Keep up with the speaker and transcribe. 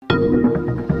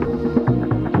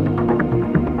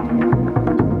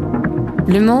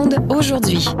Le monde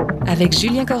aujourd'hui, avec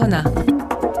Julien Corona.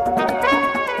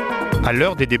 À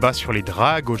l'heure des débats sur les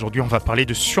dragues, aujourd'hui on va parler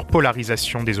de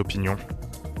surpolarisation des opinions.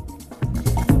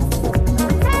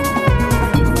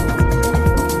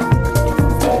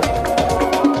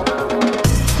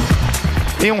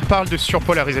 Et on parle de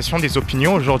surpolarisation des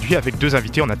opinions aujourd'hui avec deux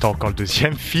invités. On attend encore le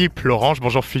deuxième, Philippe Lorange.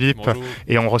 Bonjour Philippe. Bonjour.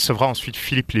 Et on recevra ensuite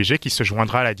Philippe Léger qui se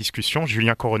joindra à la discussion,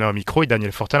 Julien Corona au micro et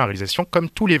Daniel Fortin à la réalisation comme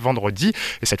tous les vendredis.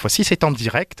 Et cette fois-ci c'est en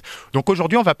direct. Donc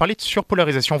aujourd'hui on va parler de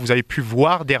surpolarisation. Vous avez pu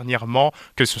voir dernièrement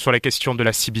que ce soit la question de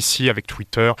la CBC avec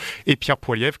Twitter et Pierre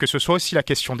Poilievre, que ce soit aussi la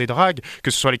question des dragues,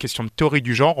 que ce soit les questions de théorie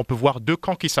du genre. On peut voir deux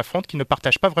camps qui s'affrontent, qui ne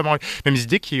partagent pas vraiment les mêmes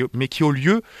idées, mais qui au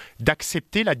lieu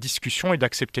d'accepter la discussion et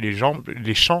d'accepter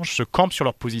l'échange, se campent sur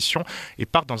leur position et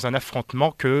partent dans un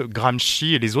affrontement que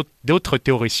Gramsci et d'autres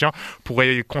théoriciens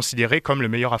pourraient considérer comme le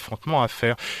meilleur affrontement à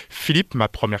faire. Philippe, ma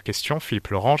première question, Philippe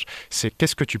Lorange, c'est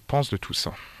qu'est-ce que tu penses de tout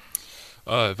ça?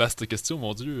 Ah, vaste question,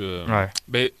 mon Dieu.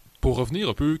 Ouais. Pour revenir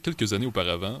un peu quelques années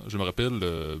auparavant, je me rappelle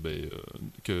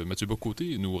que Mathieu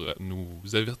Bocoté nous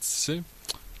avertissait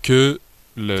que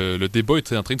le débat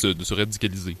était en train de se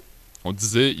radicaliser. Il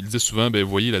disait souvent, vous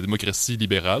voyez, la démocratie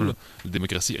libérale, la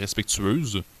démocratie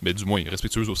respectueuse, mais du moins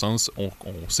respectueuse au sens, on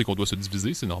sait qu'on doit se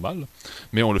diviser, c'est normal,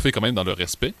 mais on le fait quand même dans le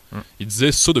respect. Il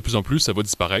disait, ça de plus en plus, ça va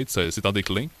disparaître, c'est en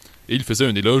déclin, et il faisait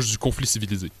un éloge du conflit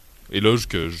civilisé. Éloge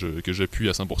que j'appuie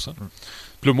à 100%.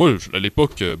 Puis là, moi, à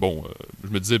l'époque, je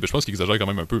me disais, je pense qu'il exagère quand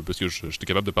même un peu, parce que j'étais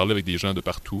capable de parler avec des gens de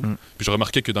partout. Puis je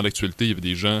remarquais que dans l'actualité, il y avait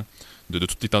des gens de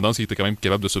toutes les tendances qui étaient quand même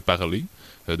capables de se parler,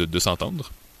 de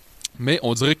s'entendre. Mais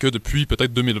on dirait que depuis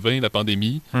peut-être 2020, la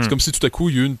pandémie, c'est comme si tout à coup,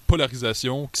 il y a eu une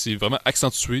polarisation qui s'est vraiment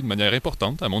accentuée de manière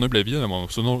importante, à mon humble avis,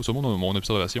 selon mon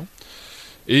observation.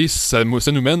 Et ça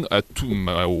nous mène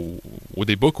au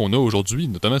débat qu'on a aujourd'hui,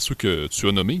 notamment ceux que tu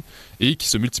as nommés, et qui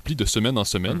se multiplient de semaine en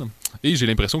semaine. Et j'ai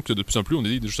l'impression que de plus en plus, on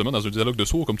est justement dans un dialogue de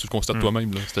sourds, comme tu le constates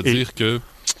toi-même. C'est-à-dire que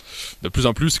de plus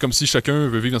en plus, c'est comme si chacun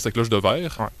veut vivre dans sa cloche de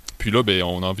verre. Ouais. Puis là,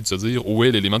 on a envie de se dire où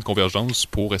est l'élément de convergence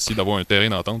pour essayer d'avoir un terrain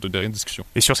d'entente, un terrain de discussion.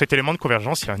 Et sur cet élément de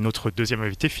convergence, il y a notre deuxième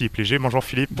invité, Philippe Léger. Bonjour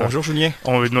Philippe. Bonjour Julien.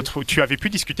 Tu avais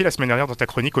pu discuter la semaine dernière dans ta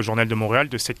chronique au Journal de Montréal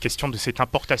de cette question de cette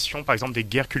importation, par exemple, des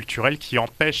guerres culturelles qui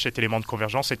empêchent cet élément de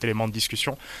convergence, cet élément de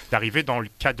discussion d'arriver dans le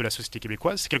cadre de la société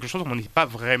québécoise. C'est quelque chose dont on n'est pas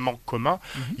vraiment commun.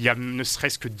 Il y a ne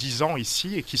serait-ce que 10 ans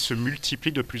ici et qui se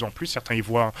multiplie de plus en plus. Certains y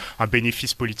voient un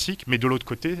bénéfice politique, mais de l'autre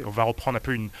côté, on va reprendre un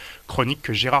peu une chronique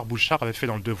que Gérard Bouchard avait fait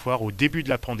dans Le Devoir au début de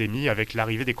la pandémie avec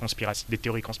l'arrivée des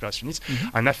théories conspirationnistes,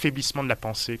 un affaiblissement de la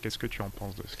pensée. Qu'est-ce que tu en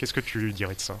penses Qu'est-ce que tu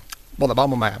dirais de ça? Bon, d'abord,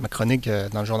 ma chronique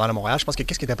dans le Journal de Montréal, je pense que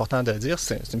qu'est-ce qui est important de dire,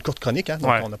 c'est une courte chronique,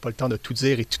 donc on n'a pas le temps de tout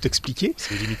dire et tout expliquer.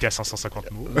 C'est limité à 550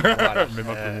 mots. Voilà. Même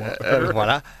un peu moins.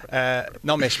 Voilà.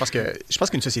 Non, mais je pense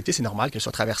qu'une société, c'est normal qu'elle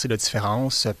soit traversée de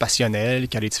différences passionnelles,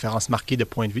 qu'elle ait des différences marquées de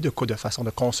point de vue, de façon de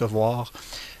concevoir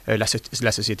la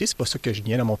société. C'est pas ça que je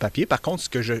nie dans mon papier. Par contre, ce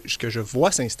que je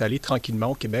vois s'installer tranquillement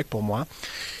au Québec, pour moi,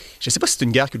 je ne sais pas si c'est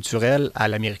une guerre culturelle à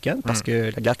l'américaine, parce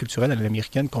que la guerre culturelle à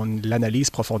l'américaine, qu'on l'analyse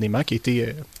profondément, qui a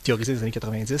été théorisée dans les années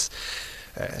 90,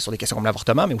 sur des questions comme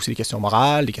l'avortement, mais aussi des questions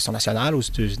morales, des questions nationales aux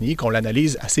États-Unis, qu'on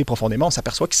l'analyse assez profondément, on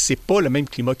s'aperçoit que c'est pas le même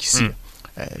climat qu'ici.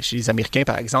 Chez les Américains,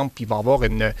 par exemple, ils vont avoir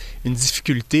une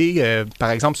difficulté, par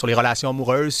exemple, sur les relations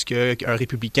amoureuses qu'un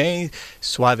républicain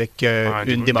soit avec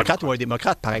une démocrate ou un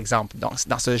démocrate, par exemple. Donc,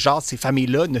 dans ce genre, ces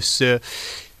familles-là ne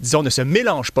se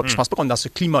mélangent pas. Je ne pense pas qu'on est dans ce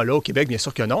climat-là au Québec, bien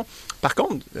sûr que non. Par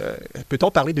contre, peut-on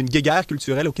parler d'une guerre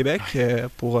culturelle au Québec,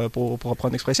 pour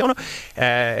reprendre l'expression,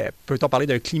 là? Peut-on parler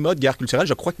d'un climat de guerre culturelle?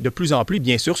 Je crois que de plus en plus,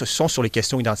 bien sûr, ce sont sur les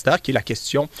questions identitaires, qui est la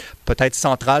question peut-être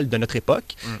centrale de notre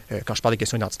époque. Quand je parle des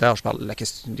questions identitaires, je parle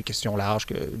des questions larges,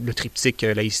 le triptyque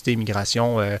laïcité,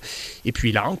 immigration et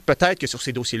puis langue. Peut-être que sur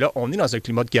ces dossiers-là, on est dans un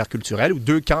climat de guerre culturelle où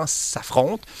deux camps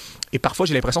s'affrontent. Et parfois,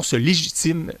 j'ai l'impression, se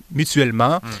légitiment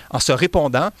mutuellement en se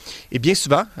répondant. Et bien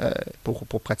souvent,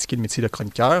 pour pratiquer le métier de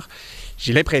chroniqueur,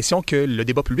 j'ai l'impression que le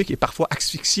débat public est parfois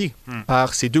asphyxié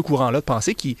par ces deux courants-là de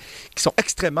pensée qui sont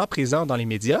extrêmement présents dans les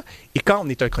médias. Et quand on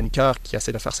est un chroniqueur qui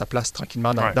essaie de faire sa place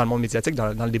tranquillement dans le monde médiatique,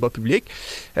 dans le débat public,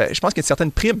 je pense qu'il y a une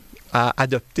certaine prime à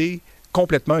adopter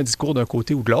complètement un discours d'un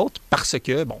côté ou de l'autre, parce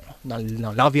que, dans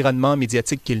l'environnement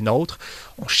médiatique qui est le nôtre,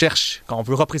 on cherche, quand on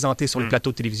veut représenter sur les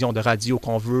plateaux de télévision, de radio,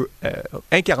 qu'on veut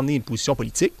incarner une position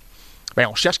politique,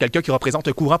 on cherche quelqu'un qui représente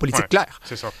un courant politique clair.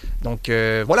 C'est ça. Donc,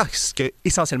 voilà ce que,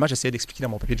 essentiellement, j'essayais d'expliquer dans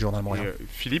mon papier du Journal de Montréal.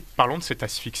 Philippe, parlons de cette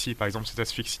asphyxie, par exemple, cette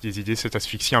asphyxie des idées, cette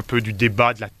asphyxie un peu du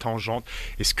débat, de la tangente.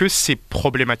 Est-ce que c'est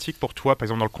problématique pour toi, par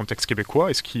exemple, dans le contexte québécois?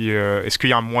 Est-ce qu'il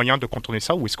y a un moyen de contourner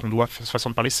ça, ou est-ce qu'on doit, façon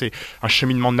de parler, c'est un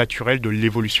cheminement naturel de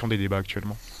l'évolution des débats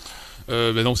actuellement?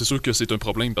 Ben non, c'est sûr que c'est un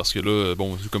problème parce que là,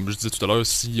 bon, comme je disais tout à l'heure,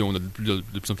 si on a de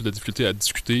plus en plus de difficultés à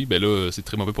discuter, ben là, c'est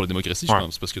très mauvais pour la démocratie, je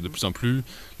pense, parce que de plus en plus,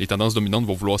 les tendances dominantes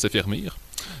vont vouloir s'affermir.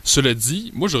 Cela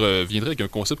dit, moi, je reviendrai avec un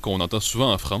concept qu'on entend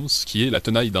souvent en France, qui est la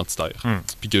tenaille identitaire.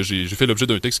 Puis que j'ai fait l'objet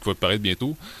d'un texte qui va paraître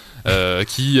bientôt,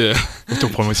 qui...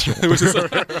 Autopromotion. Oui, c'est ça.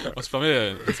 On se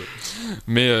permet... ça.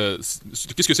 Mais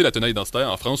qu'est-ce que c'est la tenaille identitaire?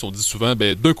 En France, on dit souvent,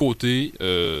 ben, d'un côté,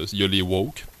 il y a les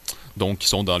woke, donc qui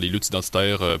sont dans les luttes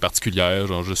identitaires particulières,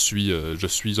 genre je suis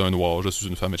un noir, je suis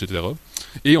une femme, etc.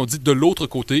 Et on dit de l'autre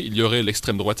côté, il y aurait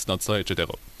l'extrême droite identitaire, etc.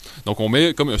 Donc on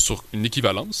met comme sur une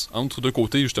équivalence entre d'un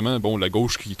côté, justement, bon, la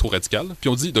gauche qui est trop radicale, puis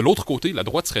on dit de l'autre côté, la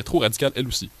droite serait trop radicale elle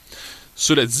aussi.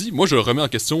 Cela dit, moi je remets en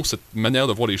question cette manière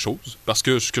de voir les choses, parce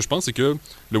que ce que je pense, c'est que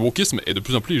le wokisme est de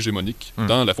plus en plus hégémonique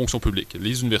dans la fonction publique,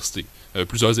 les universités,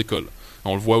 plusieurs écoles.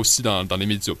 On le voit aussi dans les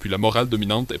médias. Puis la morale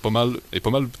dominante est pas mal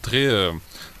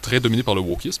très dominée par le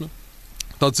wokisme.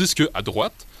 Tandis qu'à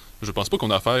droite, je pense pas qu'on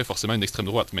a affaire forcément à une extrême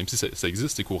droite, même si ça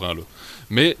existe, ces courants-là.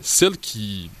 Mais celle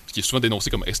qui est souvent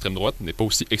dénoncée comme extrême droite n'est pas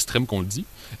aussi extrême qu'on le dit,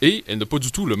 et elle n'a pas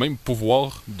du tout le même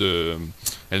pouvoir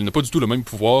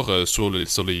sur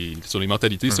les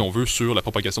mentalités, si on veut, sur la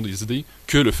propagation des idées,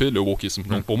 que le fait le wokisme.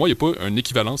 Donc pour moi, il n'y a pas une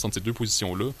équivalence entre ces deux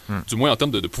positions-là, du moins en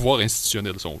termes de pouvoir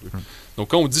institutionnel, si on veut. Donc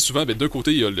quand on dit souvent, ben, d'un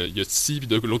côté, il y a ci, puis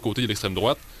de l'autre côté, il y a l'extrême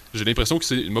droite, j'ai l'impression que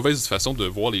c'est une mauvaise façon de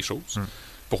voir les choses.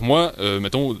 Pour moi,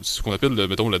 mettons, ce qu'on appelle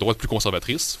la droite plus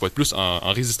conservatrice, il faut être plus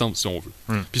en résistance, si on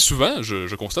veut. Puis souvent,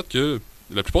 je constate que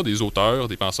la plupart des auteurs,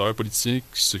 des penseurs politiciens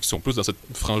qui sont plus dans cette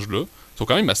frange-là, sont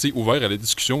quand même assez ouverts à la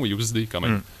discussion et aux idées, quand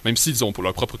même. Même s'ils ont pour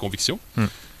leurs propres convictions.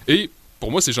 Et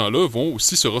pour moi, ces gens-là vont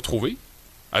aussi se retrouver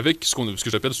avec ce que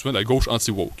j'appelle souvent la gauche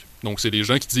anti-woke. Donc, c'est des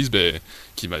gens qui disent,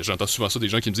 j'entends souvent ça, des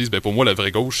gens qui me disent, pour moi, la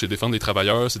vraie gauche, c'est défendre les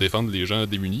travailleurs, c'est défendre les gens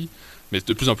démunis. Mais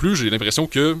de plus en plus, j'ai l'impression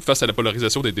que, face à la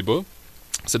polarisation des débats,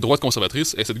 cette droite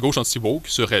conservatrice et cette gauche anti-woke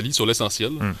se rallient sur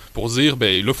l'essentiel pour dire,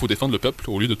 là, il faut défendre le peuple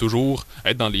au lieu de toujours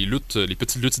être dans les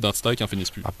petites luttes identitaires qui en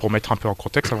finissent plus. Pour mettre un peu en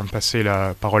contexte, avant de passer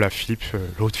la parole à Philippe,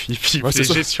 l'autre Philippe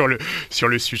Léger sur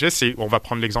le sujet, on va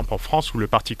prendre l'exemple en France où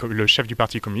le chef du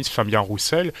Parti communiste, Fabien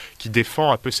Roussel, qui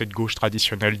défend un peu cette gauche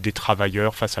traditionnelle des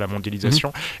travailleurs face à la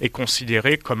mondialisation, est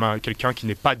considéré comme quelqu'un qui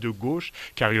n'est pas de gauche,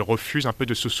 car il refuse un peu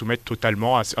de se soumettre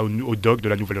totalement au dogme de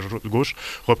la nouvelle gauche,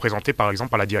 représenté par exemple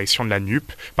par la direction de la NUP,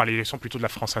 par l'élection plutôt de la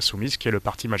France Insoumise, qui est le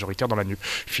parti majoritaire dans la NUP.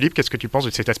 Philippe, qu'est-ce que tu penses de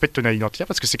cet aspect de tenaille identitaire?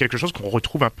 Parce que c'est quelque chose qu'on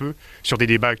retrouve un peu sur des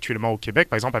débats actuellement au Québec,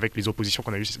 par exemple avec les oppositions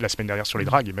qu'on a eues la semaine dernière sur les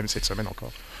dragues, et même cette semaine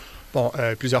encore. Bon,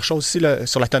 plusieurs choses ici.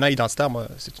 Sur la tenaille identitaire, moi,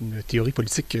 c'est une théorie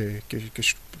politique que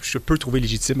je peux trouver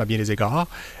légitime à bien des égards.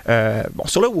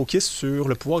 Sur le wokisme, sur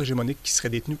le pouvoir hégémonique qui serait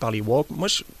détenu par les woke, moi,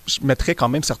 je mettrais quand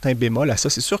même certains bémols à ça.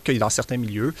 C'est sûr que dans certains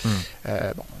milieux,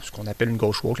 ce qu'on appelle une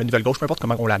gauche woke, la nouvelle gauche, peu importe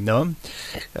comment on la nomme,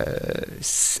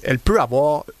 elle peut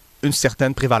avoir une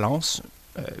certaine prévalence,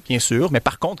 bien sûr, mais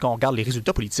par contre, quand on regarde les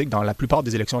résultats politiques dans la plupart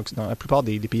des élections, dans la plupart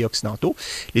des pays occidentaux,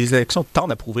 les élections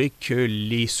tendent à prouver que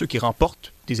ceux qui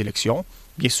remportent des élections,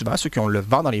 bien souvent, ceux qui ont le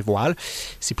vent dans les voiles,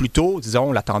 c'est plutôt,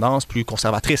 disons, la tendance plus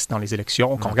conservatrice dans les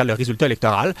élections. Quand on regarde le résultat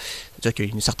électoral, c'est-à-dire qu'il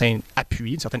y a un certain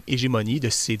appui, une certaine hégémonie de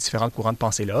ces différents courants de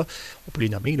pensée-là. On peut les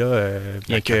nommer, là,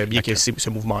 bien que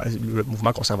le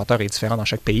mouvement conservateur est différent dans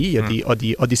chaque pays. Il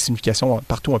y a des significations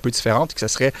partout un peu différentes, et que ce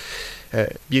serait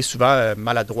bien souvent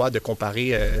maladroit de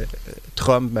comparer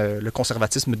Trump, le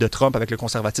conservatisme de Trump avec le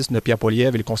conservatisme de Pierre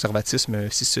Poilievre et le conservatisme,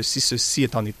 si ceci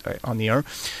en est un,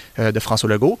 de François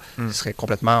Legault. Ce serait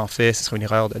complètement, ce serait une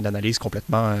erreur d'analyse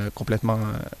complètement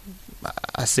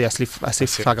assez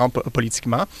flagrante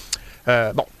politiquement.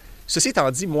 Ceci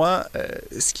étant dit, moi,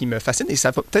 ce qui me fascine, et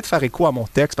ça va peut-être faire écho à mon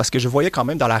texte, parce que je voyais quand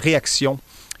même dans la réaction,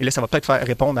 et là, ça va peut-être faire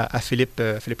répondre à Philippe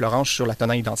Lorange sur la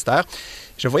tenaille identitaire.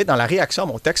 Je voyais dans la réaction à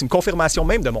mon texte une confirmation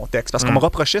même de mon texte, parce qu'on me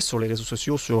reprochait sur les réseaux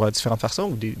sociaux, sur différentes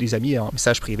façons, ou des amis en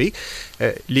message privé.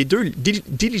 Les deux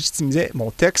délégitimisaient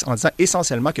mon texte en disant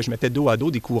essentiellement que je mettais dos à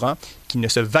dos des courants qui ne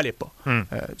se valaient pas.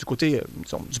 Du côté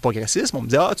du progressisme, on me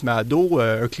disait « Ah, tu mets à dos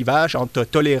un clivage entre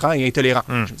tolérant et intolérant.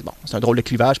 Je me dis « Bon, c'est un drôle de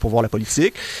clivage pour voir la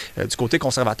politique. » Du côté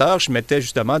conservateur, je mettais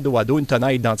justement dos à dos une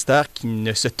tenaille identitaire qui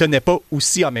ne se tenait pas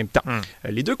aussi en même temps.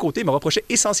 Les deux côtés me reprochaient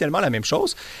essentiellement la même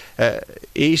chose,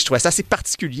 et je trouvais ça assez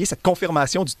particulier, cette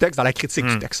confirmation du texte dans la critique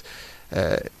du texte.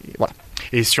 Voilà.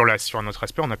 Et sur un autre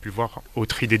aspect, on a pu voir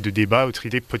autre idée de débat, autre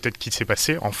idée peut-être qui s'est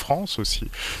passé en France aussi.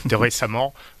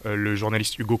 Récemment, le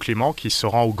journaliste Hugo Clément qui se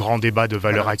rend au grand débat de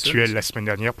valeurs actuelles la semaine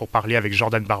dernière pour parler avec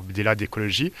Jordan Bardella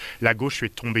d'écologie. La gauche lui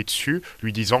est tombée dessus,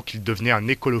 lui disant qu'il devenait un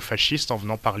écolo-fasciste en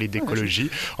venant parler d'écologie,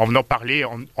 en venant parler,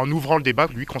 en ouvrant le débat,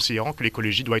 lui considérant que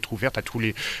l'écologie doit être ouverte à tous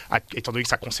les... étant donné que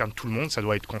ça concerne tout le monde, ça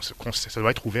doit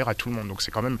être ouvert à tout le monde. Donc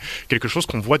c'est quand même quelque chose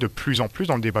qu'on voit de plus en plus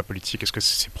dans le débat politique. Est-ce que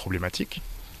c'est problématique,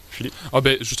 Philippe?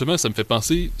 Justement, ça me fait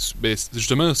penser...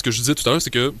 justement, ce que je disais tout à l'heure,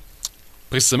 c'est que,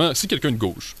 précisément, si quelqu'un de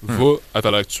gauche va à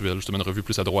Valeurs actuelles, justement, une revue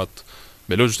plus à droite,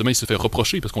 mais là, justement, il se fait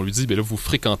reprocher parce qu'on lui dit, là, vous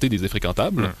fréquentez des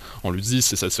infréquentables. On lui dit,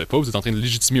 ça se fait pas, vous êtes en train de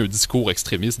légitimer un discours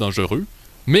extrémiste, dangereux.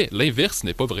 Mais l'inverse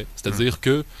n'est pas vrai. C'est-à-dire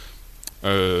que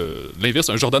l'inverse,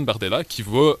 un Jordan Bardella qui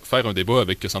va faire un débat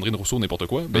avec Sandrine Rousseau, n'importe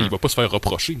quoi, il va pas se faire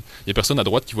reprocher. Il y a personne à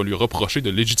droite qui va lui reprocher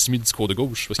de légitimer le discours de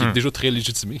gauche, parce qu'il est déjà très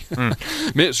légitimé.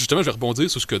 Mais justement, je vais rebondir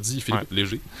sur ce qu'a dit Philippe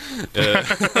Léger.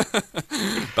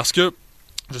 Parce que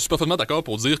je suis parfaitement d'accord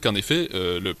pour dire qu'en effet,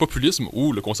 le populisme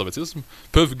ou le conservatisme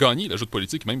peuvent gagner la joute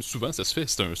politique, même souvent ça se fait,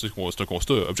 c'est un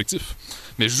constat objectif.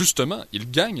 Mais justement, ils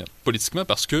gagnent politiquement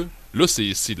parce que là,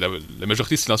 c'est la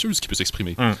majorité silencieuse qui peut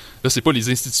s'exprimer. Là, c'est pas les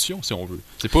institutions, si on veut.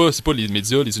 C'est pas les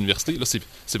médias, les universités. Là,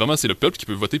 c'est vraiment le peuple qui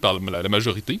peut voter par la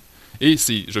majorité. Et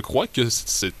je crois que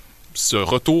c'est ce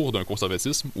retour d'un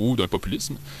conservatisme ou d'un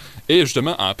populisme est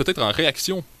justement peut-être en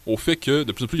réaction au fait que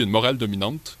de plus en plus il y a une morale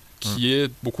dominante qui est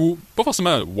beaucoup, pas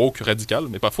forcément woke radical,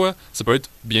 mais parfois ça peut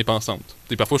être bien pensante.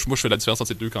 Et parfois, moi je fais la différence entre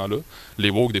ces deux camps-là. Les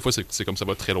woke, des fois, c'est comme ça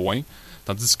va très loin,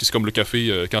 tandis que c'est comme le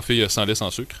café sans lait, sans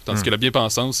sucre. Tandis que la bien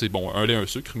pensante, c'est bon, un lait, un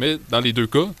sucre. Mais dans les deux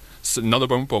cas, il n'en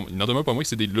demeure pas moins que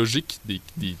c'est des logiques,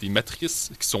 des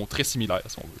matrices qui sont très similaires,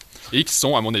 si on veut. Et qui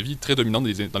sont, à mon avis, très dominantes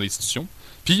dans les institutions.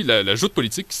 Puis la joute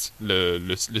politique,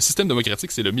 le système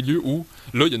démocratique, c'est le milieu où,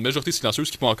 là, il y a une majorité silencieuse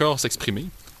qui peut encore s'exprimer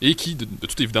et qui, de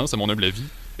toute évidence, à mon humble avis,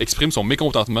 exprime son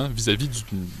mécontentement vis-à-vis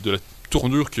de la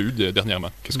tournure qu'il y a eu dernièrement.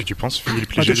 Qu'est-ce que tu penses,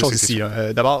 Philippe Léger? Deux choses ici.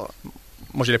 D'abord,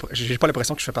 moi, j'ai pas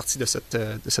l'impression que je fais partie de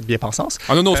cette bien-pensance.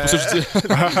 Ah non, c'est pour ça que je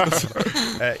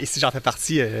dis. Et si j'en fais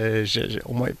partie,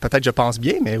 au moins, peut-être je pense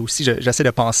bien, mais aussi j'essaie de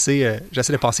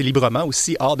penser librement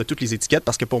aussi hors de toutes les étiquettes,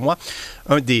 parce que pour moi,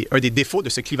 un des défauts de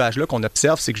ce clivage-là qu'on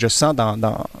observe, c'est que je sens dans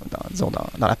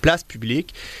la place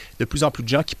publique de plus en plus de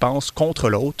gens qui pensent contre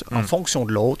l'autre, en fonction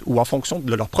de l'autre ou en fonction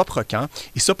de leur propre camp.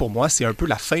 Et ça, pour moi, c'est un peu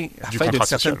la fin d'une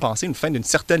certaine pensée, une fin d'une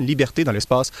certaine liberté dans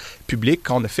l'espace public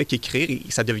quand on ne fait qu'écrire. Et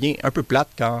ça devient un peu plate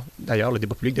quand, d'ailleurs, le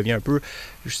débat public devient un peu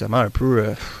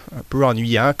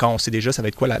ennuyant quand on sait déjà ça va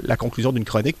être quoi la conclusion d'une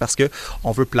chronique parce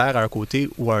qu'on veut plaire à un côté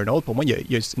ou à un autre. Pour moi, il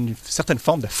y a une certaine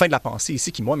forme de fin de la pensée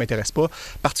ici qui, moi, ne m'intéresse pas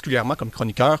particulièrement comme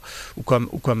chroniqueur ou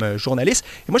comme journaliste.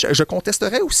 Et moi, je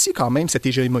contesterais aussi quand même cette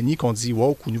hégémonie qu'on dit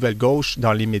woke ou nouvelle gauche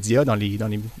dans les médias, dans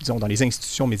les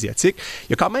institutions médiatiques. Il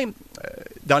y a quand même,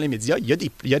 dans les médias, il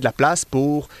y a de la place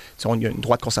pour, il y a une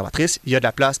droite conservatrice, il y a de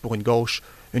la place pour une gauche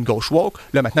woke.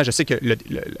 Là, maintenant, je sais que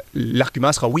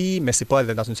l'argument sera oui, mais c'est pas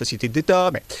dans une société d'État.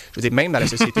 Mais je veux dire, même dans la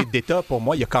société d'État, pour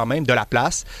moi, il y a quand même de la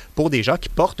place pour des gens qui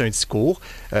portent un discours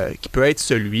qui peut être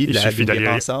celui de la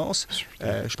bien-pensance.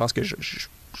 Je pense que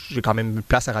j'ai quand même une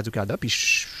place à Radio-Canada, puis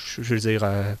je veux dire...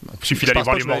 il suffit d'aller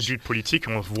voir les modules politiques,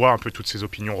 on voit un peu toutes ces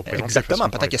opinions représentées. Exactement.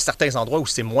 Peut-être qu'il y a certains endroits où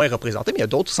c'est moins représenté, mais il y a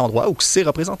d'autres endroits où c'est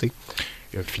représenté.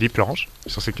 Philippe Lorange,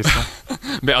 sur cette question.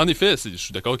 Mais en effet, je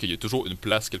suis d'accord qu'il y a toujours une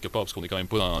place quelque part, parce qu'on n'est quand même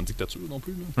pas en dictature non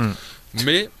plus.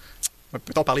 Mais...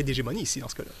 Peut-on parler d'hégémonie ici, dans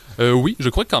ce cas-là? Oui, je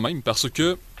crois quand même, parce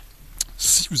que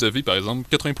si vous avez, par exemple,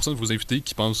 80% de vos invités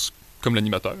qui pensent comme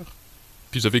l'animateur,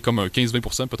 puis vous avez comme un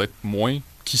 15-20%, peut-être moins,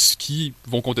 qui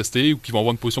vont contester ou qui vont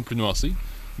avoir une position plus nuancée,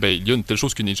 il y a une telle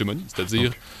chose qu'une hégémonie.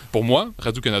 C'est-à-dire, pour moi,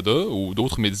 Radio-Canada ou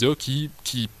d'autres médias qui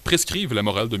prescrivent la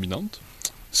morale dominante,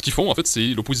 ce qu'ils font, en fait, c'est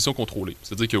l'opposition contrôlée.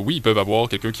 C'est-à-dire que oui, ils peuvent avoir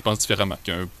quelqu'un qui pense différemment,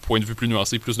 qui a un point de vue plus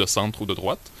nuancé, plus de centre ou de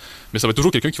droite, mais ça va être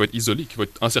toujours quelqu'un qui va être isolé, qui va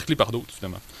être encerclé par d'autres,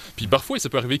 finalement. Puis parfois, ça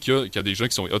peut arriver qu'il y a des gens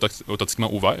qui sont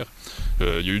authentiquement ouverts.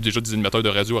 Il y a eu déjà des animateurs de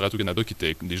radio à Radio-Canada qui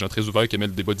étaient des gens très ouverts, qui aimaient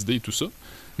le débat d'idées et tout ça.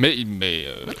 Mais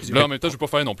là, en même temps, je ne veux pas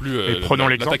faire non plus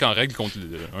l'attaque en règle contre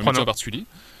un média en particulier.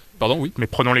 Pardon, oui. Mais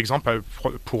prenons l'exemple,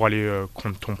 pour aller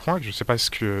contre ton point, je ne sais pas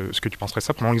ce que tu penserais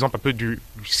ça, prenons l'exemple un peu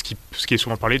ce qui est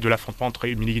souvent parlé de l'affrontement entre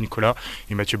Émilie Nicolas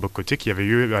et Mathieu Bock-Côté qui avait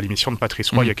eu à l'émission de Patrice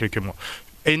Roy il y a quelques mois.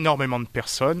 énormément de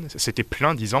personnes s'étaient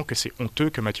plaints disant que c'est honteux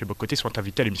que Mathieu Bocoté soit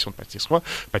invité à l'émission de Baptiste Roy.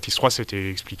 Baptiste Roy s'était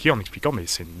expliqué en expliquant mais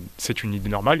c'est une idée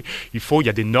normale. Il y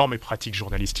a des normes et pratiques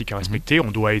journalistiques à respecter.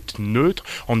 On doit être neutre.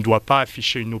 On ne doit pas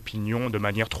afficher une opinion de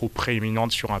manière trop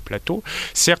prééminente sur un plateau.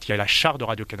 Certes, il y a la charte de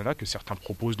Radio-Canada que certains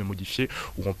proposent de modifier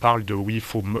où on parle de il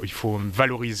faut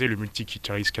valoriser le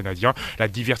multiculturalisme canadien. La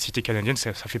diversité canadienne,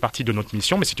 ça fait partie de notre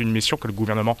mission, mais c'est une mission que le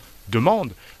gouvernement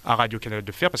demande à Radio-Canada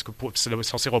de faire parce que c'est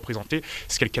censé représenter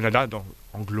ce qu'est le Canada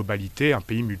en globalité, un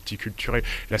pays multiculturel.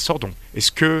 La sorte, donc,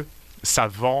 est-ce que ça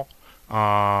vend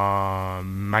un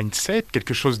mindset,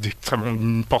 quelque chose d'extrêmement,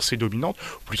 une pensée dominante,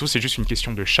 ou plutôt c'est juste une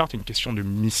question de charte, une question de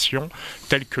mission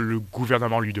telle que le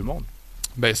gouvernement lui demande?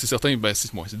 Ben, c'est certain,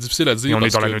 c'est difficile à dire. Et on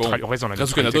parce est dans que, on reste dans la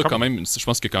Radio-Canada, quand même, je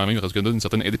pense que quand même Radio-Canada a une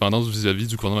certaine indépendance vis-à-vis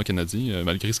du gouvernement canadien,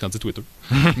 malgré ce qu'en dit Twitter.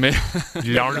 Mais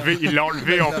il l'a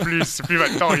enlevé en plus. C'est plus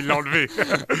maintenant, il l'a enlevé.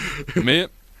 Mais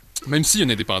même s'il y a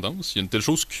une indépendance, il y a une telle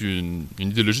chose qu'une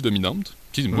idéologie dominante.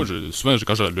 Moi, souvent,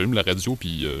 quand j'allume la radio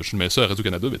puis je mets ça à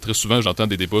Radio-Canada, très souvent, j'entends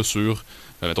des débats sur,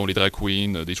 mettons, les drag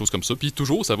queens, des choses comme ça. Puis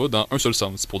toujours, ça va dans un seul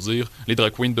sens. Pour dire, les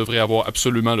drag queens devraient avoir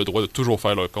absolument le droit de toujours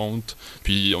faire leur compte.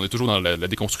 Puis on est toujours dans la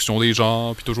déconstruction des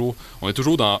genres. Puis on est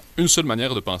toujours dans une seule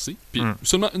manière de penser. Puis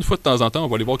seulement une fois de temps en temps, on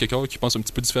va aller voir quelqu'un qui pense un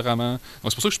petit peu différemment.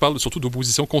 Donc c'est pour ça que je parle surtout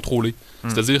d'opposition contrôlée.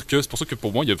 C'est-à-dire que c'est pour ça que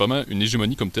pour moi, il y a vraiment une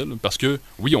hégémonie comme telle. Parce que,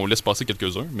 oui, on laisse passer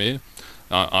quelques-uns, mais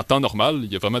en temps normal,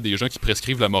 il y a vraiment des gens qui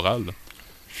prescrivent la morale.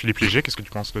 Philippe Léger, qu'est-ce que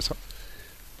tu penses de ça?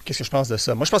 Qu'est-ce que je pense de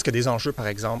ça? Moi, je pense qu'il y a des enjeux, par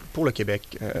exemple, pour le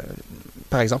Québec.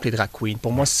 Par exemple, les drag queens.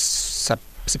 Pour moi,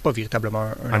 c'est pas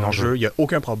véritablement un enjeu. Il n'y a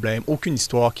aucun problème, aucune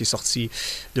histoire qui est sortie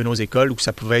de nos écoles où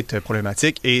ça pouvait être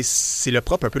problématique. Et c'est le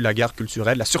propre un peu de la guerre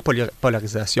culturelle, la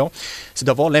surpolarisation. C'est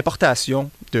d'avoir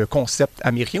l'importation de concepts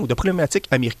américains ou de problématiques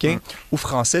américains ou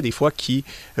français, des fois, qui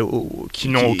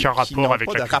n'ont aucun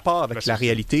rapport avec la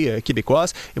réalité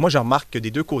québécoise. Et moi, je remarque que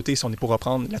des deux côtés, si on est pour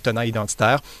reprendre la tenaille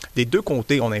identitaire, des deux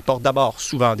côtés, on importe d'abord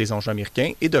souvent des enjeux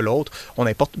américains et de l'autre, on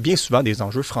importe bien souvent des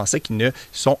enjeux français qui ne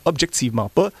sont objectivement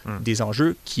pas des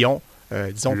enjeux qui ont,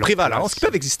 disons, prévalence, qui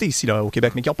peuvent exister ici là, au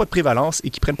Québec, mais qui n'ont pas de prévalence et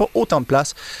qui ne prennent pas autant de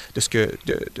place de ce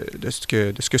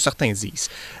que certains disent.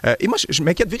 Et moi, je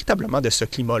m'inquiète véritablement de ce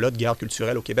climat-là de guerre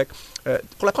culturelle au Québec.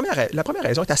 Pour la première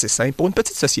raison est assez simple. Pour une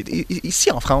petite société, ici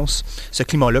en France, ce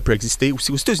climat-là peut exister, ou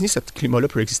si aux États-Unis, ce climat-là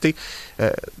peut exister,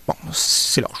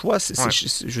 c'est leur choix,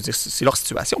 je veux dire, c'est leur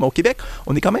situation. Mais au Québec,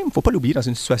 on est quand même, il ne faut pas l'oublier, dans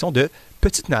une situation de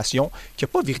petite nation qui n'a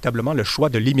pas véritablement le choix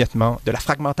de l'émiettement, de la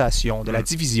fragmentation, de la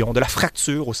division, de la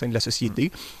fracture au sein de la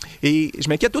société. Et je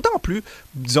m'inquiète d'autant plus,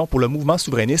 disons, pour le mouvement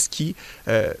souverainiste qui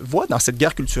voit dans cette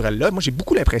guerre culturelle-là, moi j'ai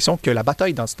beaucoup l'impression que la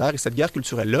bataille identitaire et cette guerre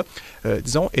culturelle-là,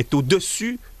 disons, est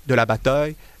au-dessus de la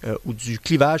bataille ou du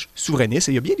clivage souverainiste.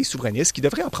 Et il y a bien des souverainistes qui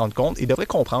devraient en prendre compte et devraient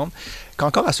comprendre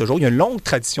qu'encore à ce jour, il y a une longue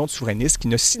tradition de souverainistes qui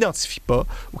ne s'identifient pas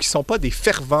ou qui ne sont pas des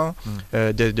fervents,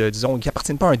 disons, qui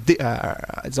n'appartiennent pas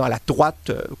disons, à la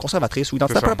droite conservatrice ou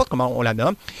identitaire, peu importe comment on la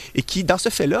nomme, et qui, dans ce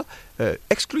fait-là,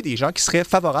 excluent des gens qui seraient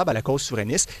favorables à la cause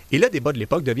souverainiste. Et le débat de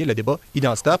l'époque devient le débat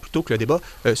identitaire plutôt que le débat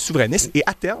souverainiste. Et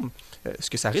à terme,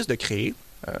 ce que ça risque de créer,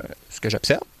 ce que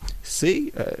j'observe,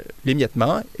 c'est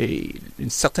l'émiettement et d'une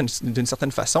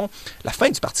certaine façon la fin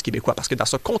du Parti québécois. Parce que dans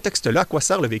ce contexte-là, à quoi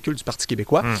sert le véhicule du Parti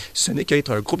québécois? Ce n'est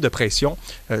qu'être un groupe de pression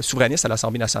souverainiste à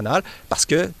l'Assemblée nationale parce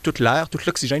que toute l'air, tout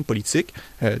l'oxygène politique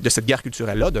de cette guerre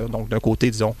culturelle-là, donc d'un côté,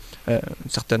 disons, une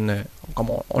certaine, comme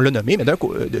on l'a nommé, mais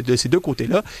de ces deux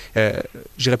côtés-là, je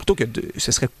dirais plutôt que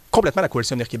ce serait complètement la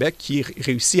Coalition Avenir Québec qui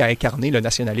réussit à incarner le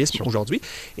nationalisme aujourd'hui.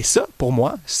 Et ça, pour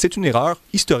moi, c'est une erreur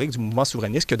historique du mouvement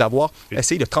souverainiste que d'avoir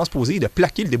essayé de transposer et de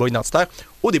plaquer le débat identitaire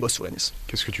au débat souverainiste.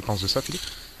 Qu'est-ce que tu penses de ça, Philippe?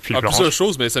 Plusieurs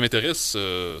choses, mais ça m'intéresse.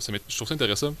 Je trouve ça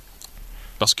intéressant.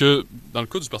 Parce que dans le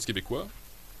cas du Parti québécois,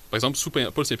 par exemple, sous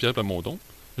Paul Saint-Pierre Plamondon,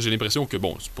 j'ai l'impression que,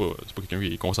 bon, c'est pas quelqu'un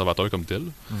qui est conservateur comme tel,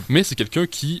 mais c'est quelqu'un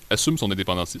qui assume son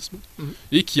indépendantisme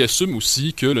et qui assume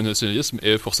aussi que le nationalisme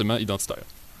est forcément identitaire.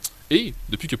 Et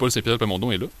depuis que Paul Saint-Pierre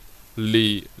Plamondon est là,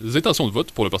 les intentions de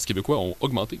vote pour le Parti québécois ont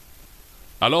augmenté.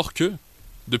 Alors que,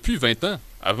 depuis 20 ans,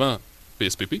 avant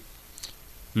PSPP,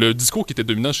 le discours qui était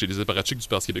dominant chez les apparatchiks du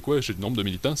Parti québécois et chez le nombre de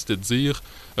militants, c'était de dire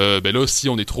ben là, si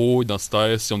on est trop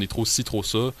identitaire, si on est trop ci, trop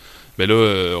ça, ben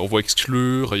là, on va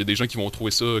exclure, il y a des gens qui vont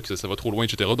trouver ça, que ça va trop loin,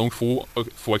 etc. Donc, il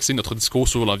faut axer notre discours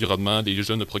sur l'environnement, les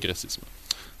jeunes, le progressisme.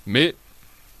 Mais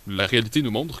la réalité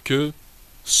nous montre que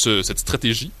cette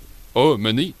stratégie a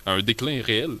mené à un déclin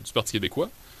réel du Parti québécois,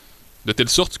 de telle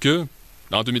sorte que,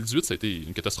 en 2018, ça a été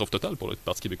une catastrophe totale pour le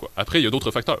Parti québécois. Après, il y a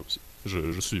d'autres facteurs aussi.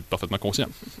 Je suis parfaitement conscient.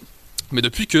 Mais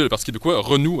depuis que le Parti québécois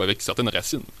renoue avec certaines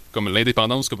racines, comme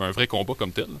l'indépendance comme un vrai combat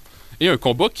comme tel, et un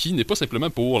combat qui n'est pas simplement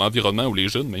pour l'environnement ou les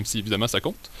jeunes, même si évidemment ça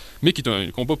compte, mais qui est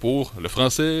un combat pour le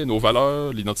français, nos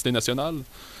valeurs, l'identité nationale,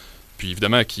 puis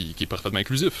évidemment qui est parfaitement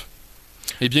inclusif,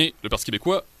 eh bien, le Parti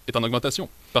québécois est en augmentation.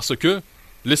 Parce que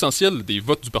l'essentiel des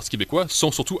votes du Parti québécois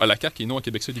sont surtout à la CAQ et non à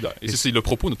Québec solidaire. Et c'est le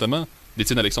propos notamment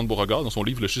d'Étienne-Alexandre Beauregard dans son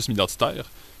livre « Le schisme identitaire »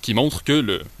 qui montre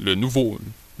que le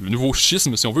nouveau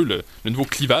schisme, si on veut, le nouveau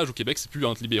clivage au Québec, c'est plus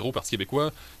entre libéraux, Parti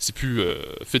québécois, c'est plus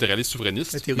fédéraliste,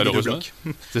 souverainiste, malheureusement.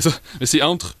 C'est ça. Mais c'est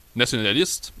entre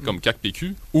nationalistes, comme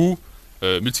CAQ-PQ, ou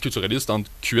multiculturalistes entre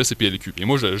QS et PLQ. Et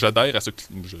moi, j'adhère à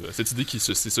cette idée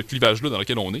c'est ce clivage-là dans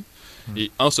lequel on est.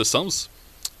 Et en ce sens,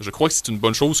 je crois que c'est une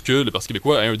bonne chose que le Parti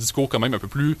québécois ait un discours quand même un peu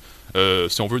plus,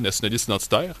 si on veut, nationaliste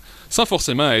identitaire, sans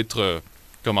forcément être,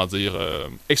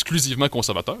 exclusivement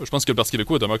conservateur. Je pense que le Parti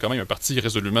québécois demeure quand même un parti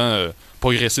résolument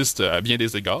progressiste à bien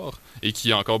des égards et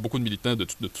qui a encore beaucoup de militants de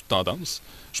toute tendance.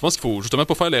 Je pense qu'il faut justement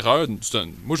pas faire l'erreur.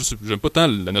 Moi, j'aime pas tant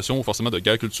la notion forcément de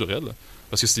guerre culturelle,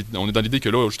 parce que on est dans l'idée que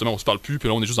là, justement, on se parle plus, puis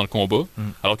là, on est juste dans le combat.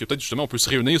 Alors que peut-être, justement, on peut se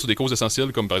réunir sur des causes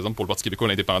essentielles, comme par exemple pour le Parti québécois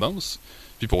l'indépendance,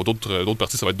 puis pour d'autres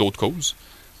partis, ça va être d'autres causes.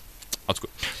 En tout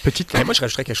cas. Moi, je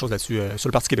rajouterais quelque chose là-dessus. Sur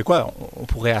le Parti québécois, on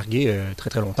pourrait arguer très,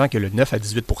 très longtemps que le 9 à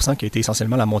 18 % qui a été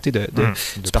essentiellement la montée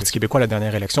du Parti québécois à la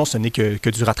dernière élection, ce n'est que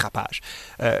du rattrapage.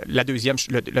 La deuxième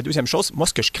chose, moi,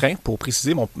 ce que je crains, pour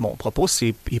préciser mon propos,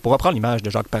 c'est, et pour reprendre l'image de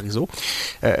Jacques Parizeau,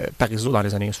 Parizeau, dans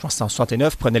les années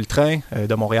 69, prenait le train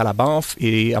de Montréal à Banff,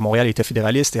 et à Montréal, il était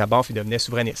fédéraliste, et à Banff, il devenait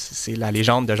souverainiste. C'est la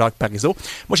légende de Jacques Parizeau.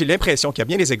 Moi, j'ai l'impression qu'à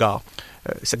bien des égards,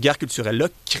 cette guerre culturelle-là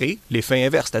crée l'effet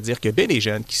inverse, c'est-à-dire que bien des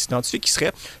jeunes qui s'identifient, qui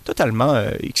seraient totalement,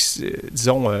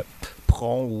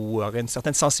 prompts ou auraient une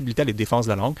certaine sensibilité à la défense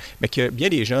de la langue, mais que bien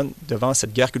des jeunes, devant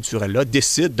cette guerre culturelle-là,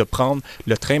 décident de prendre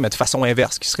le train, mais de façon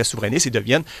inverse, qui serait souverainiste et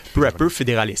deviennent peu à peu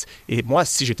fédéralistes. Et moi,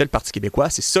 si j'étais le Parti québécois,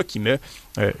 c'est ça qui me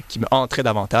entrait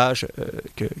davantage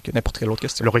que n'importe quelle autre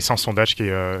question. Le récent sondage, je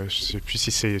ne sais plus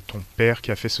si c'est ton père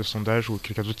qui a fait ce sondage ou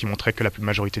quelqu'un d'autre, qui montrait que la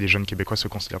majorité des jeunes québécois se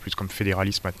considèrent plus comme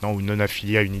fédéralistes maintenant ou non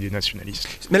affiliés à une idée nationaliste.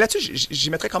 Mais là-dessus, j'y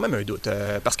mettrais quand même un doute.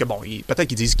 Parce que, bon, peut-être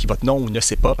qu'ils disent qu'ils votent non ou ne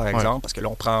sait pas, par exemple, parce que là,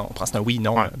 on prend c'est un oui,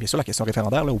 non. Ouais. Bien sûr, la question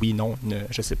référendaire, là, oui, non, je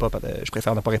ne sais pas, je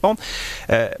préfère ne pas répondre.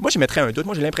 Moi, j'y mettrais un doute.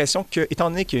 Moi, j'ai l'impression que, étant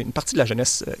donné qu'une partie de la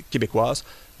jeunesse québécoise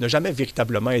n'a jamais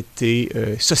véritablement été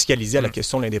socialisée à la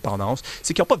question de l'indépendance,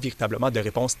 c'est qu'ils n'ont pas véritablement de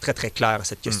réponse très, très claire à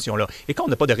cette question-là. Et quand on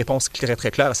n'a pas de réponse très,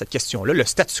 très claire à cette question-là, le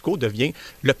statu quo devient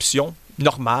l'option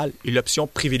normale et l'option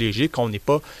privilégiée quand on n'est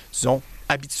pas, disons,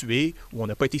 habitué ou on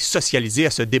n'a pas été socialisé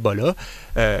à ce débat-là.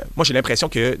 Moi, j'ai l'impression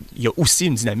qu'il y a aussi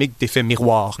une dynamique d'effet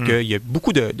miroir, qu'il y a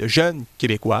beaucoup de jeunes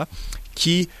Québécois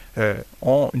qui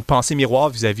ont une pensée miroir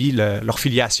vis-à-vis leur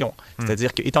filiation.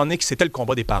 C'est-à-dire qu'étant donné que c'était le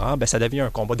combat des parents, ça devient un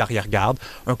combat d'arrière-garde,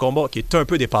 un combat qui est un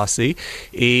peu dépassé,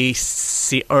 et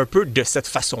c'est un peu de cette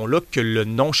façon-là que le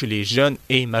non chez les jeunes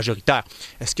est majoritaire.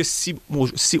 Est-ce que si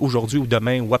aujourd'hui ou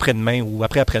demain ou après-demain ou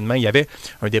après-après-demain, il y avait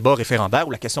un débat référendaire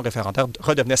où la question référendaire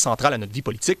redevenait centrale à notre vie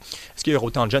politique, est-ce qu'il y aurait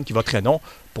autant de jeunes qui voteraient non?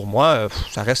 Pour moi,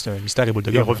 ça reste un mystère et boule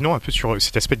de gomme. Et revenons un peu sur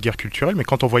cet aspect de guerre culturelle, mais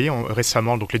quand on voyait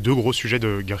récemment donc, les deux gros sujets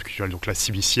de guerre culturelle, donc la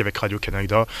CBC avec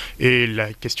Radio-Canada et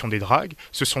la question des dragues,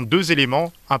 ce sont deux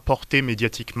éléments importés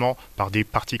médiatiquement par des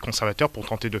partis conservateurs pour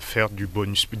tenter de faire du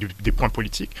bonus, des points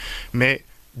politiques, mais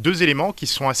deux éléments qui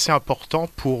sont assez importants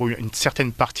pour une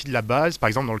certaine partie de la base. Par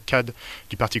exemple, dans le cadre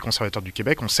du Parti conservateur du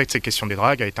Québec, on sait que cette question des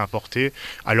dragues a été importée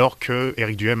alors que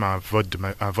Éric Duhaime a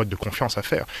un vote de confiance à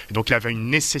faire. Et donc, il avait une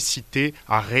nécessité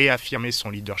à réaffirmer son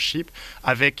leadership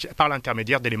par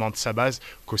l'intermédiaire d'éléments de sa base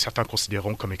que certains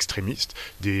considéreront comme extrémistes,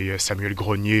 des Samuel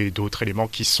Grenier et d'autres éléments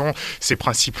qui sont ces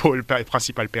principales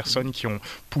personnes qui ont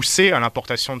poussé à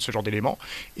l'importation de ce genre d'éléments.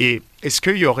 Et est-ce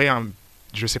qu'il y aurait un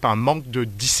manque de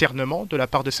discernement de la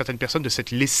part de certaines personnes, de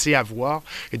s'être laissé avoir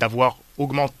et d'avoir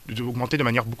augmenté de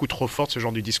manière beaucoup trop forte ce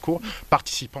genre de discours,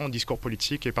 participant au discours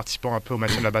politique et participant un peu au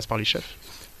maintien de la base par les chefs?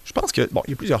 Je pense que,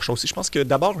 il y a plusieurs choses. Je pense que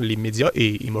d'abord, les médias,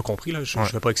 et moi compris, là, je ne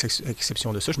fais pas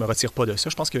exception de ça, je ne me retire pas de ça.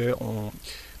 Je pense que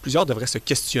plusieurs devraient se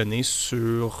questionner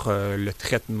sur le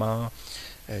traitement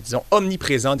disons,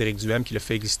 omniprésent d'Éric Duhaime qui le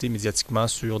fait exister médiatiquement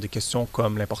sur des questions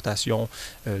comme l'importation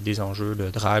des enjeux de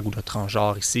drague ou de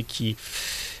transgenre ici, qui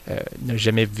n'a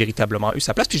jamais véritablement eu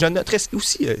sa place. Puis je noterais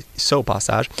aussi ça au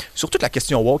passage. Sur toute la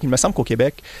question woke, il me semble qu'au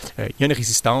Québec, il y a une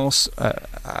résistance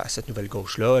à cette nouvelle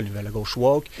gauche-là, la nouvelle gauche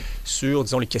woke, sur,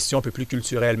 disons, les questions un peu plus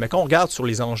culturelles. Mais quand on regarde sur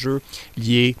les enjeux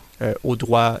liés aux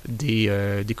droits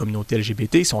des communautés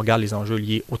LGBT, si on regarde les enjeux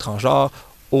liés aux transgenres,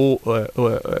 aux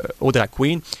drag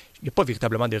queens, n'y a pas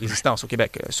véritablement de résistance au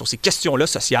Québec. Sur ces questions-là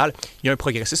sociales, il y a un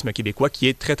progressisme québécois qui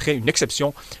est une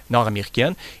exception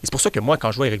nord-américaine. Et c'est pour ça que moi,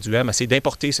 quand je vois Éric Duhem essayer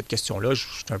d'importer cette question-là, je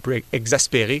suis un peu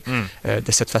exaspéré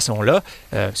de cette façon-là.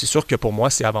 C'est sûr que pour moi,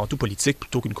 c'est avant tout politique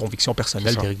plutôt qu'une conviction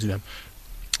personnelle d'Éric Duhem.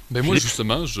 Ben moi,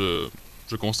 justement, je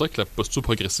constate que la posture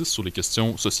progressiste sur les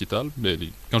questions sociétales,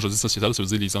 quand je dis sociétales, ça veut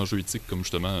dire les enjeux éthiques comme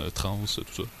justement trans,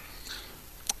 tout ça.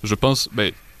 Je pense,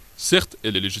 certes,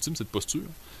 elle est légitime, cette posture,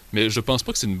 mais je pense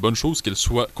pas que c'est une bonne chose qu'elle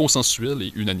soit consensuelle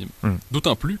et unanime.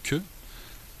 D'autant plus que,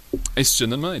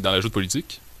 institutionnellement et dans la joute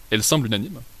politique, elle semble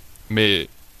unanime, mais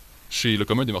chez le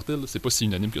commun des mortels, c'est pas si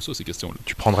unanime que ça, ces questions-là.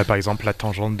 Tu prendrais par exemple la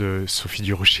tangente de Sophie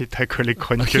Durocher, ta collègue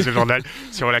chroniqueuse de journal,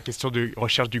 sur la question de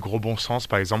recherche du gros bon sens,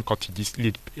 par exemple, quand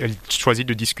elle choisit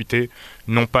de discuter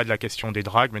non pas de la question des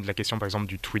dragues, mais de la question par exemple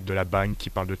du tweet de la Bagne qui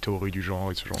parle de théorie du genre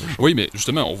et ce genre de choses. Oui, mais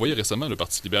justement, on voyait récemment le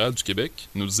Parti libéral du Québec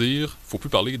nous dire faut plus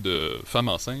parler de femmes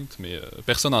enceintes, mais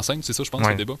personnes enceintes, c'est ça, je pense,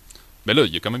 le débat. Mais là,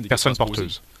 il y a quand même des personnes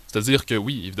porteuses. C'est-à-dire que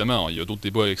oui, évidemment, il y a d'autres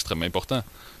débats extrêmement importants.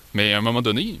 Mais à un moment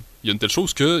donné, il y a une telle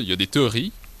chose qu'il y a des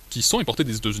théories qui sont importées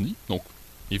des États-Unis. Donc,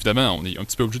 évidemment, on est un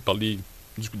petit peu obligé de parler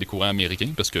des courants américains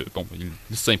parce que, bon,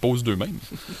 ils s'imposent d'eux-mêmes.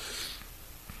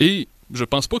 Et je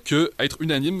pense pas que être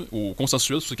unanime ou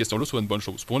consensuel sur ces questions-là soit une bonne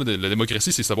chose. Pour moi, la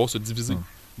démocratie, c'est savoir se diviser.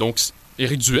 Donc,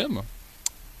 Éric Duhem,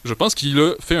 je pense qu'il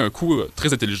a fait un coup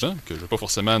très intelligent, que je ne vais pas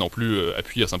forcément non plus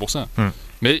appuyer à 100%.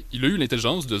 Mais il a eu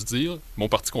l'intelligence de se dire, mon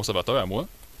parti conservateur à moi,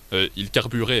 il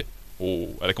carburait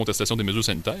à la contestation des mesures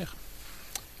sanitaires.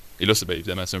 Et là,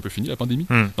 évidemment, c'est un peu fini, la pandémie.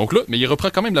 Donc là, mais il reprend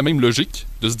quand même la même logique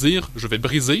de se dire, je vais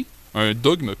briser un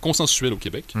dogme consensuel au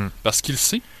Québec, parce qu'il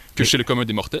sait que chez le commun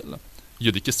des mortels, il y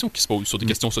a des questions qui se posent sur des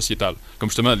questions sociétales, comme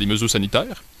justement les mesures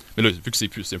sanitaires. Mais là, vu que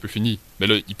c'est un peu fini, mais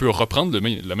là, il peut reprendre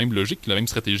la même logique, la même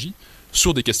stratégie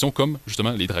sur des questions comme,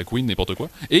 justement, les drag queens, n'importe quoi.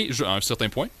 Et à un certain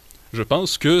point, je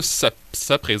pense que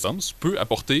sa présence peut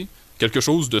apporter quelque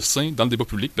chose de sain dans le débat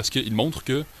public, parce qu'il montre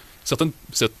que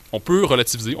on peut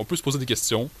relativiser, on peut se poser des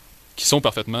questions qui sont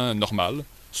parfaitement normales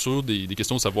sur des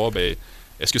questions de savoir,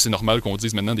 est-ce que c'est normal qu'on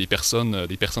dise maintenant des personnes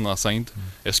enceintes?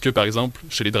 Est-ce que, par exemple,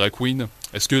 chez les drag queens,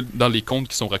 est-ce que dans les contes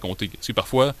qui sont racontés, est-ce que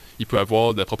parfois, il peut y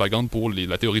avoir de la propagande pour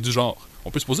la théorie du genre? On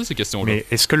peut se poser ces questions-là. Mais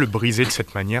est-ce que le briser de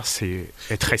cette manière, c'est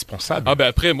être responsable?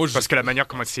 Après, moi, Parce que la manière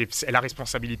comment c'est la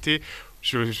responsabilité,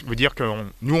 je veux dire que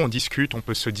nous, on discute, on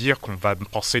peut se dire qu'on va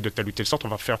penser de telle ou telle sorte, on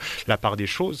va faire la part des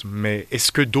choses, mais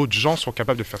est-ce que d'autres gens sont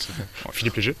capables de faire ça?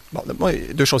 Philippe Léger? Bon, moi,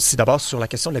 deux choses ici. D'abord, sur la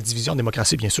question de la division en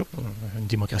démocratie, bien sûr. Une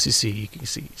démocratie, c'est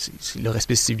le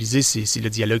respect civilisé, c'est le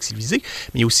dialogue civilisé,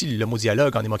 mais il y a aussi le mot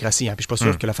dialogue en démocratie. Puis je suis pas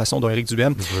sûr que la façon dont Éric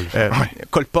Duhem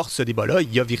colporte ce débat-là,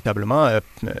 il y a véritablement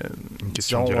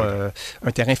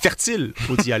un terrain fertile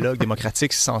au dialogue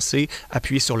démocratique censé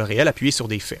appuyer sur le réel, appuyer sur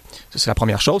des faits. Ça, c'est la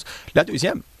première chose. La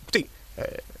deuxième, écoutez,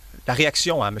 la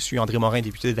réaction à M. André Morin,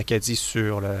 député d'Acadie,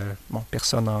 sur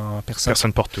personne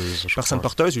porteuse. Personne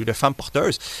porteuse, il y a eu de femmes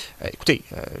porteuses. Écoutez,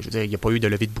 je veux dire, il n'y a pas eu de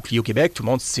levée de bouclier au Québec. Tout le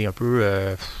monde s'est un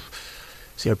peu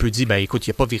dit, écoute, il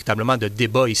n'y a pas véritablement de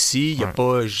débat ici. Il y a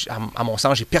pas, à mon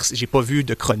sens, j'ai pas vu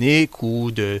de chronique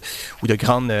ou de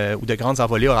grandes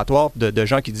envolées oratoires de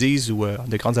gens qui disent, ou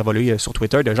de grandes envolées sur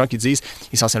Twitter, de gens qui disent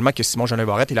essentiellement que Simon-Jeanin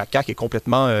Barrette et la CAQ est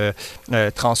complètement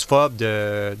transphobe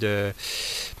d'être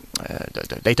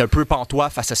un peu pantois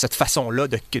face à cette façon-là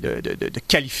de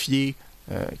qualifier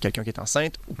quelqu'un qui est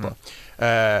enceinte ou pas.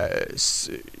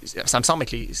 Ça me semble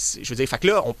que je veux dire, fait que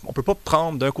là, on peut pas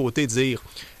prendre d'un côté et dire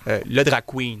le drag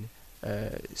queen,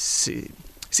 c'est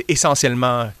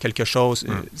essentiellement quelque chose.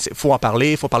 Il faut en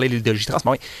parler, il faut parler de l'idéologie trans.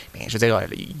 Mais je veux dire,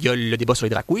 il y a le débat sur les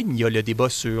drag queens, il y a le débat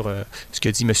sur ce que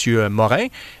dit M. Morin.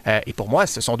 Et pour moi,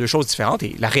 ce sont deux choses différentes.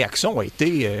 Et la réaction a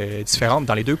été différente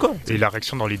dans les deux cas. Et la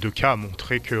réaction dans les deux cas a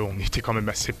montré qu'on était quand même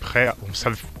assez prêts.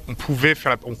 On pouvait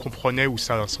faire, on comprenait où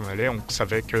ça s'en allait. On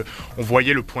savait on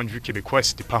voyait le point de vue québécois. Et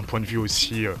c'était pas un point de vue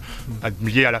aussi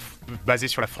basé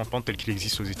sur l'affrontement tel qu'il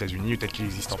existe aux États-Unis ou tel qu'il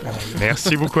existe en France.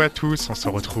 Merci beaucoup à tous. On se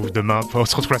retrouve demain. On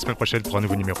se retrouve la semaine prochaine pour un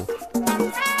nouveau numéro.